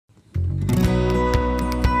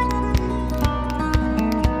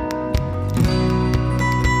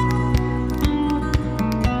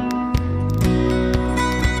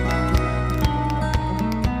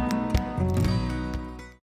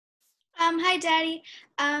Daddy.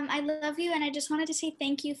 I love you, and I just wanted to say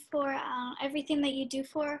thank you for everything that you do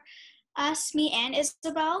for us, me and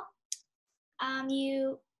Isabel.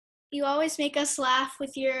 You always make us laugh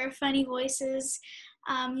with your funny voices.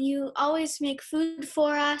 You always make food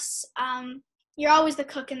for us. You're always the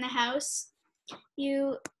cook in the house.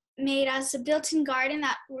 You made us a built-in garden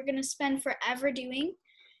that we're gonna spend forever doing,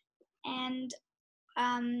 and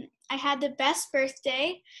I had the best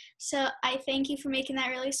birthday, so I thank you for making that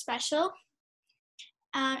really special.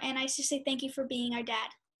 And I just say thank you for being our dad.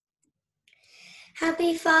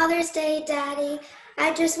 Happy Father's Day, Daddy.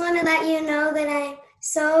 I just want to let you know that I'm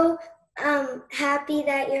so happy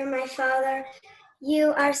that you're my father.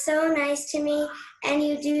 You are so nice to me, and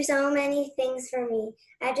you do so many things for me.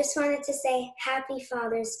 I just wanted to say Happy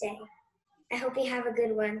Father's Day. I hope you have a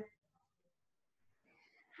good one.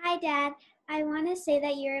 Hi, Dad. I want to say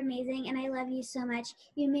that you're amazing and I love you so much.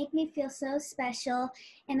 You make me feel so special,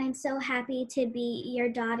 and I'm so happy to be your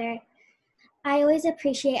daughter. I always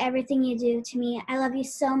appreciate everything you do to me. I love you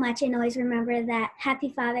so much, and always remember that. Happy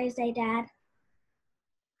Father's Day, Dad.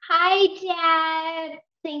 Hi, Dad.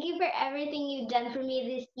 Thank you for everything you've done for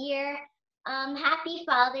me this year. Happy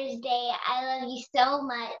Father's Day. I love you so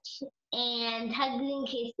much. And hugs and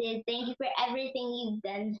kisses. Thank you for everything you've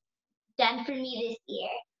done for me this year.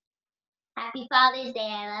 Happy Father's Day.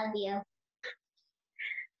 I love you.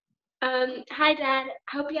 Hi, Dad.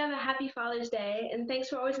 I hope you have a happy Father's Day, and thanks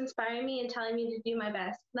for always inspiring me and telling me to do my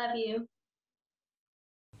best. Love you.